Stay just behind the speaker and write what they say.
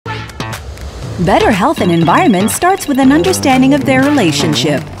Better health and environment starts with an understanding of their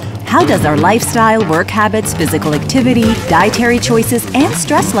relationship. How does our lifestyle, work habits, physical activity, dietary choices, and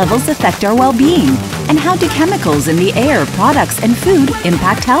stress levels affect our well-being? And how do chemicals in the air, products, and food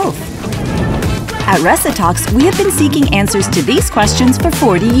impact health? At RECETOX, we have been seeking answers to these questions for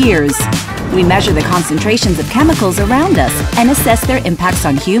 40 years. We measure the concentrations of chemicals around us and assess their impacts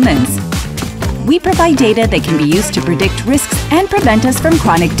on humans. We provide data that can be used to predict risks and prevent us from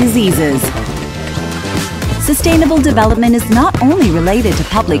chronic diseases. Sustainable development is not only related to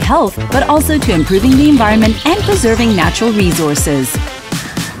public health, but also to improving the environment and preserving natural resources.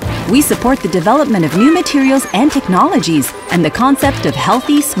 We support the development of new materials and technologies and the concept of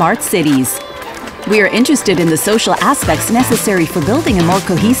healthy, smart cities. We are interested in the social aspects necessary for building a more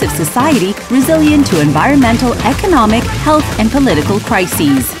cohesive society resilient to environmental, economic, health, and political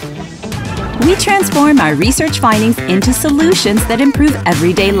crises. We transform our research findings into solutions that improve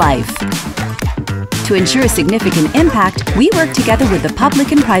everyday life. To ensure significant impact, we work together with the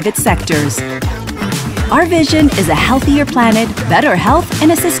public and private sectors. Our vision is a healthier planet, better health,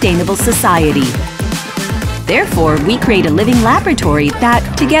 and a sustainable society. Therefore, we create a living laboratory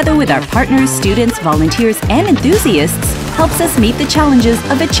that, together with our partners, students, volunteers, and enthusiasts, helps us meet the challenges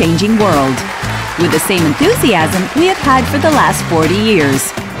of a changing world with the same enthusiasm we have had for the last 40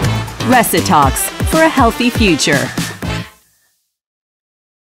 years. RECETOX, for a healthy future.